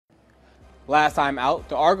Last time out,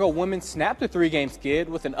 the Argo women snapped a 3-game skid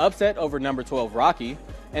with an upset over number 12 Rocky,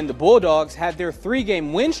 and the Bulldogs had their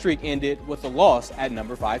 3-game win streak ended with a loss at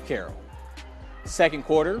number 5 Carroll. Second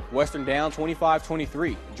quarter, Western down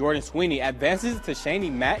 25-23. Jordan Sweeney advances to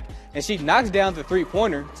Shani Mack, and she knocks down the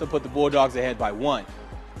 3-pointer to put the Bulldogs ahead by 1.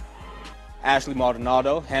 Ashley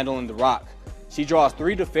Maldonado handling the rock. She draws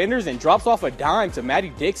 3 defenders and drops off a dime to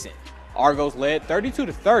Maddie Dixon. Argos led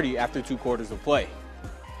 32-30 after 2 quarters of play.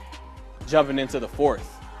 Jumping into the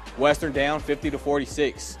fourth, Western down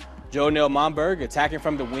 50-46. Jonelle Momberg attacking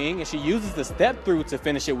from the wing, and she uses the step through to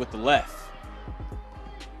finish it with the left.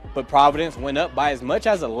 But Providence went up by as much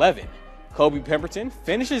as 11. Kobe Pemberton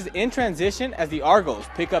finishes in transition as the Argos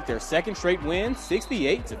pick up their second straight win,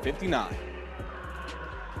 68-59.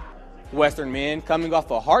 Western men coming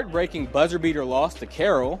off a heartbreaking buzzer beater loss to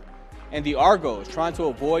Carroll, and the Argos trying to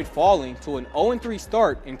avoid falling to an 0-3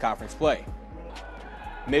 start in conference play.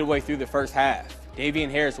 Midway through the first half,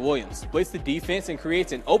 Davian Harris-Williams splits the defense and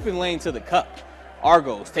creates an open lane to the cup.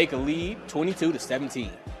 Argos take a lead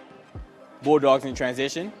 22-17. Bulldogs in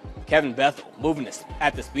transition. Kevin Bethel, moving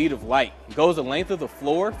at the speed of light, goes the length of the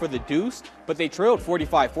floor for the deuce, but they trailed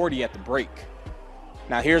 45-40 at the break.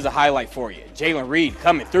 Now here's a highlight for you. Jalen Reed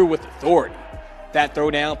coming through with authority. That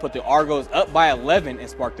throwdown put the Argos up by 11 and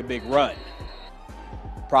sparked a big run.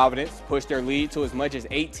 Providence pushed their lead to as much as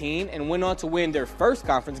 18 and went on to win their first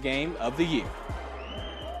conference game of the year.